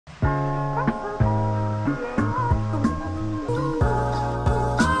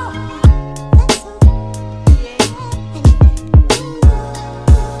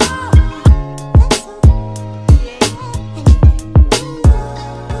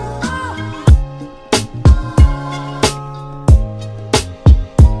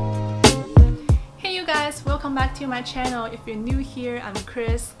welcome back to my channel. If you're new here, I'm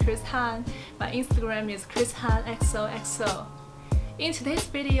Chris Han. My Instagram is chrishanxoxo. In today's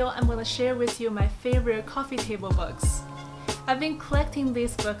video, I'm going to share with you my favorite coffee table books. I've been collecting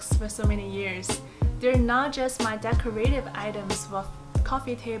these books for so many years. They're not just my decorative items for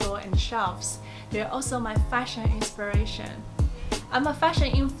coffee table and shelves, they're also my fashion inspiration. I'm a fashion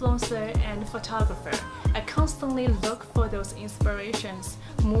influencer and photographer. I constantly look for those inspirations,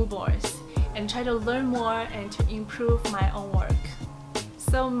 mood boards, and try to learn more and to improve my own work.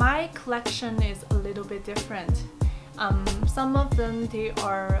 So my collection is a little bit different. Some of them, they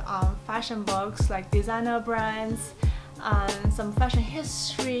are fashion books like designer brands, some fashion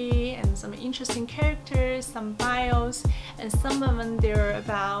history, and some interesting characters, some bios, and some of them they're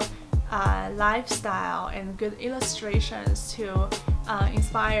about lifestyle and good illustrations to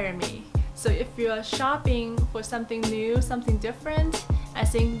inspire me. So if you're shopping for something new, something different, I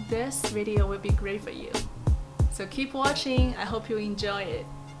think this video will be great for you. So keep watching, I hope you enjoy it.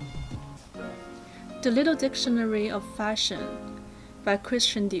 The Little Dictionary of Fashion by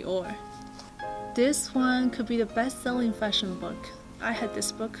Christian Dior. This one could be the best-selling fashion book. I had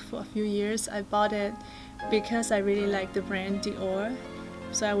this book for a few years. I bought it because I really like the brand Dior.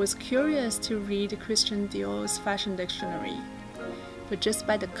 So I was curious to read Christian Dior's fashion dictionary. But just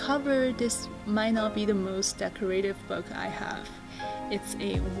by the cover, this might not be the most decorative book I have. It's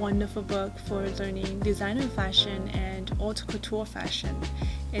a wonderful book for learning designer fashion and haute couture fashion.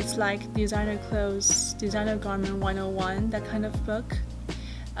 It's like designer clothes, designer garment 101, that kind of book.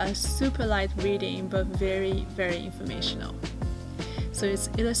 A super light reading, but very, very informational. So its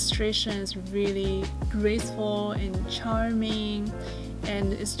illustration is really graceful and charming,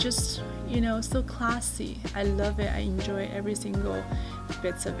 and it's just, you know, so classy. I love it. I enjoy every single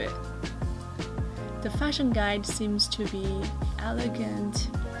bits of it. The fashion guide seems to be elegant.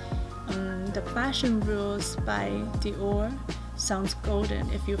 The fashion rules by Dior sounds golden.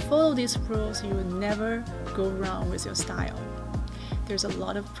 If you follow these rules, you will never go wrong with your style. There's a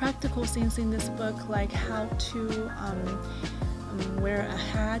lot of practical things in this book, like how to wear a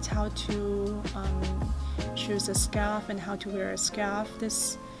hat, how to choose a scarf, and how to wear a scarf.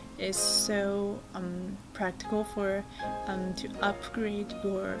 This is so practical for to upgrade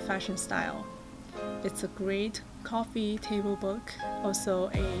your fashion style. It's a great coffee table book, also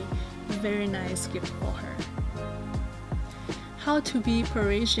a very nice gift for her. How to be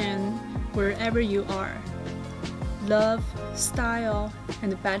Parisian wherever you are. Love, style,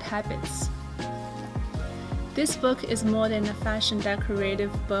 and bad habits. This book is more than a fashion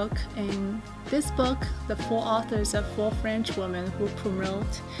decorative book. In this book, the four authors are four French women who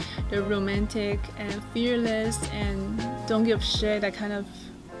promote the romantic and fearless and don't give a shit, that kind of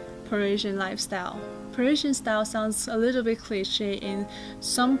Parisian lifestyle. Parisian style sounds a little bit cliche in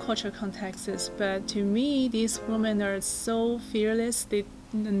some cultural contexts, but to me, these women are so fearless. They're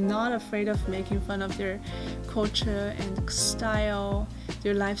not afraid of making fun of their culture and style,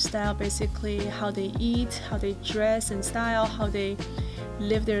 their lifestyle, basically how they eat, how they dress and style, how they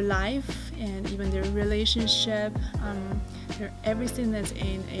live their life, and even their relationship. They're everything that's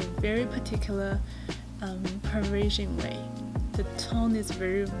in a very particular Parisian way. The tone is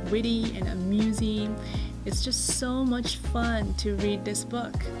very witty and amusing. It's just so much fun to read this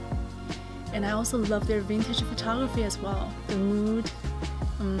book. And I also love their vintage photography as well. The mood,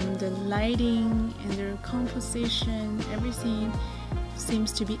 the lighting, and their composition, everything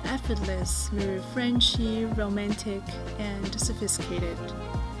seems to be effortless, very Frenchy, romantic, and sophisticated.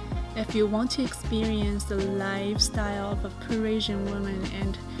 If you want to experience the lifestyle of a Parisian woman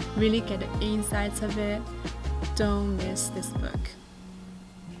and really get the insights of it, don't miss this book.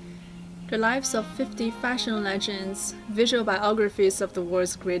 The Lives of 50 Fashion Legends, Visual Biographies of the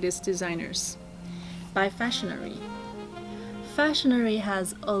World's Greatest Designers by FASHIONARY. FASHIONARY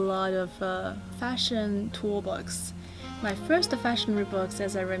has a lot of fashion toolbooks. My first FASHIONARY books,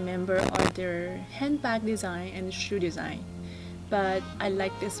 as I remember, are their handbag design and shoe design, but I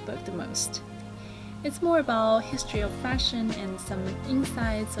like this book the most. It's more about history of fashion and some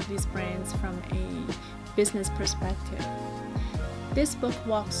insights of these brands from a business perspective. This book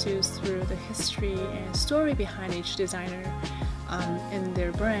walks you through the history and story behind each designer and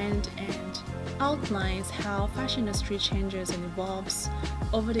their brand, and outlines how fashion industry changes and evolves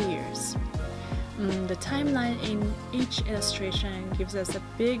over the years. The timeline in each illustration gives us a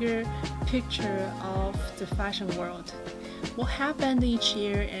bigger picture of the fashion world, what happened each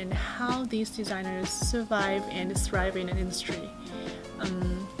year, and how these designers survive and thrive in the industry.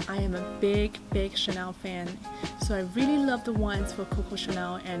 I am a big Chanel fan, so I really love the ones for Coco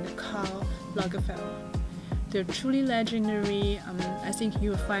Chanel and Karl Lagerfeld. They're truly legendary. I think you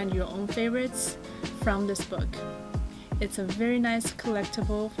will find your own favorites from this book. It's a very nice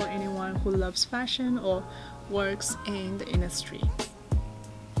collectible for anyone who loves fashion or works in the industry.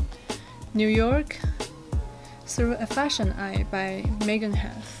 New York, Through a Fashion Eye by Megan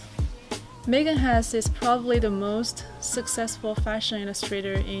Hess. Megan Hess is probably the most successful fashion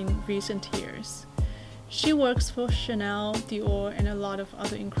illustrator in recent years. She works for Chanel, Dior, and a lot of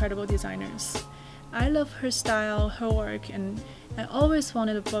other incredible designers. I love her style, her work, and I always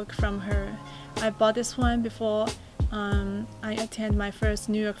wanted a book from her. I bought this one before I attend my first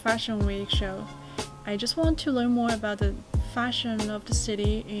New York Fashion Week show. I just want to learn more about the fashion of the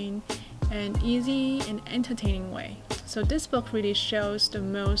city in an easy and entertaining way. So this book really shows the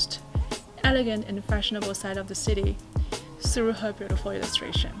most elegant and fashionable side of the city through her beautiful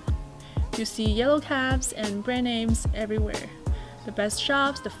illustration. You see yellow cabs and brand names everywhere. The best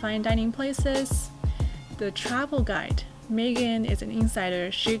shops, the fine dining places, the travel guide. Megan is an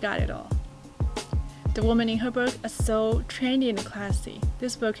insider, she got it all. The women in her book are so trendy and classy.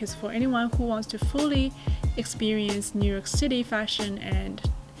 This book is for anyone who wants to fully experience New York City fashion and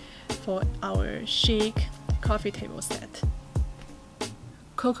for our chic coffee table set.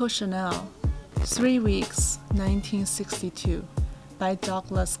 Coco Chanel, 3 Weeks, 1962, by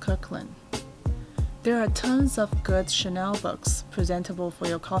Douglas Kirkland. There are tons of good Chanel books presentable for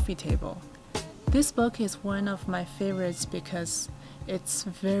your coffee table. This book is one of my favorites because it's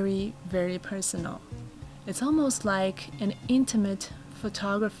very, very personal. It's almost like an intimate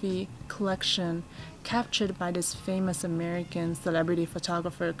photography collection captured by this famous American celebrity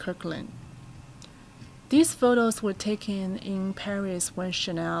photographer Kirkland. These photos were taken in Paris when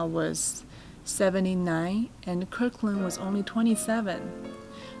Chanel was 79 and Kirkland was only 27.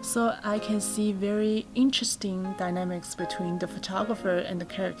 So I can see very interesting dynamics between the photographer and the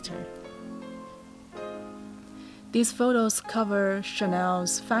character. These photos cover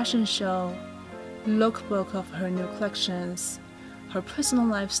Chanel's fashion show, lookbook of her new collections, her personal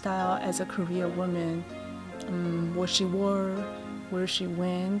lifestyle as a career woman, what she wore, where she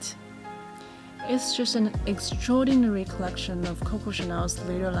went. It's just an extraordinary collection of Coco Chanel's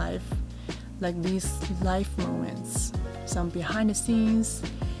later life, like these life moments, some behind the scenes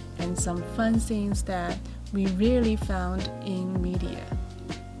and some fun scenes that we rarely found in media.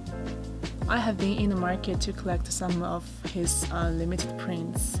 I have been in the market to collect some of his limited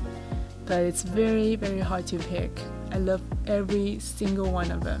prints, but it's very, very hard to pick. I love every single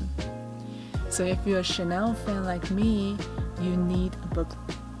one of them. So if you're a Chanel fan like me, you need a book.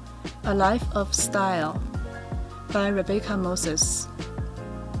 A Life of Style by Rebecca Moses.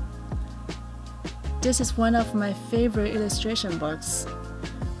 This is one of my favorite illustration books.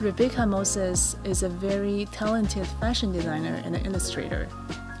 Rebecca Moses is a very talented fashion designer and an illustrator.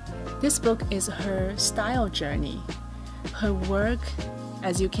 This book is her style journey. Her work,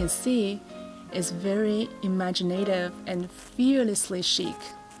 as you can see, is very imaginative and fearlessly chic.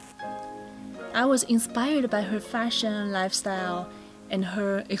 I was inspired by her fashion lifestyle and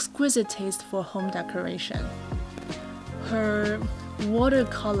her exquisite taste for home decoration. Her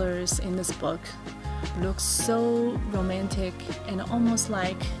watercolors in this book look so romantic and almost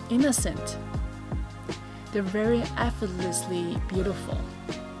like innocent. They're very effortlessly beautiful.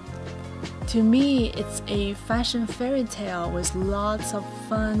 To me, it's a fashion fairy tale with lots of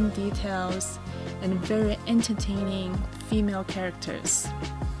fun details and very entertaining female characters.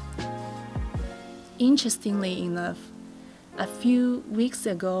 Interestingly enough, a few weeks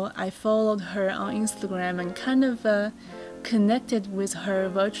ago, I followed her on Instagram and kind of connected with her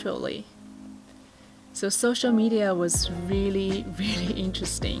virtually. So social media was really, really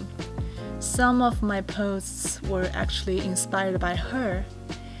interesting. Some of my posts were actually inspired by her.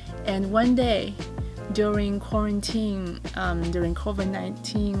 And one day, during quarantine, during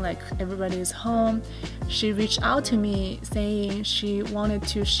COVID-19, like everybody is home, she reached out to me saying she wanted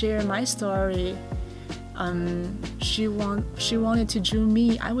to share my story. She wanted to draw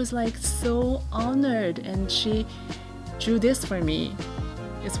me. I was like so honored, and she drew this for me.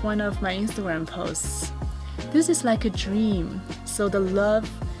 It's one of my Instagram posts. This is like a dream. So the love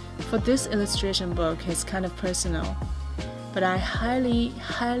for this illustration book is kind of personal. But I highly,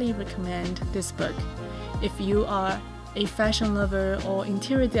 highly recommend this book. If you are a fashion lover or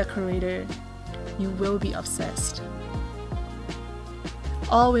interior decorator, you will be obsessed.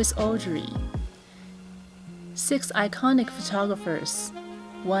 Always Audrey. 6 iconic photographers,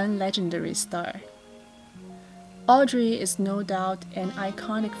 1 legendary star. Audrey is no doubt an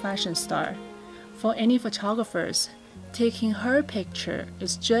iconic fashion star. For any photographers, taking her picture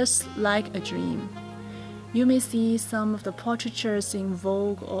is just like a dream. You may see some of the portraitures in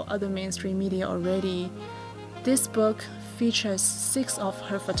Vogue or other mainstream media already, This book features 6 of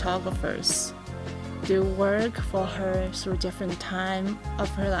her photographers. They work for her through different times of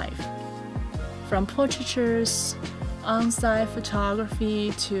her life. From portraitures, on-site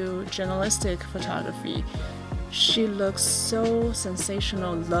photography to journalistic photography, she looks so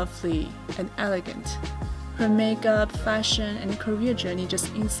sensational, lovely, and elegant. Her makeup, fashion, and career journey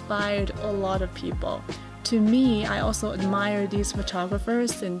just inspired a lot of people. To me, I also admire these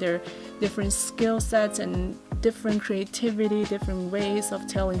photographers and their different skill sets and different creativity, different ways of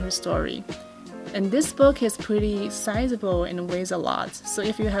telling her story. And this book is pretty sizable and weighs a lot. So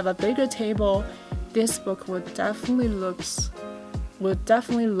if you have a bigger table, this book would definitely look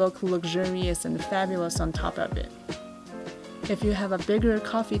luxurious and fabulous on top of it. If you have a bigger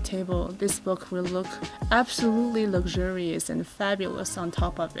coffee table, this book will look absolutely luxurious and fabulous on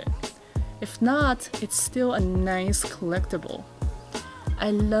top of it. If not, it's still a nice collectible.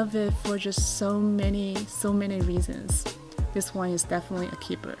 I love it for just so many reasons. This one is definitely a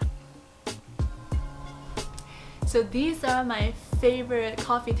keeper. So these are my favorite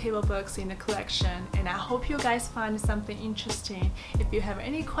coffee table books in the collection, and I hope you guys find something interesting. If you have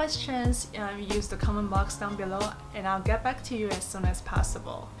any questions, use the comment box down below and I'll get back to you as soon as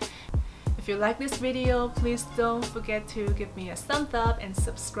possible. If you like this video, please don't forget to give me a thumbs up and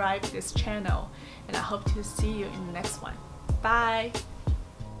subscribe to this channel, and I hope to see you in the next one. Bye!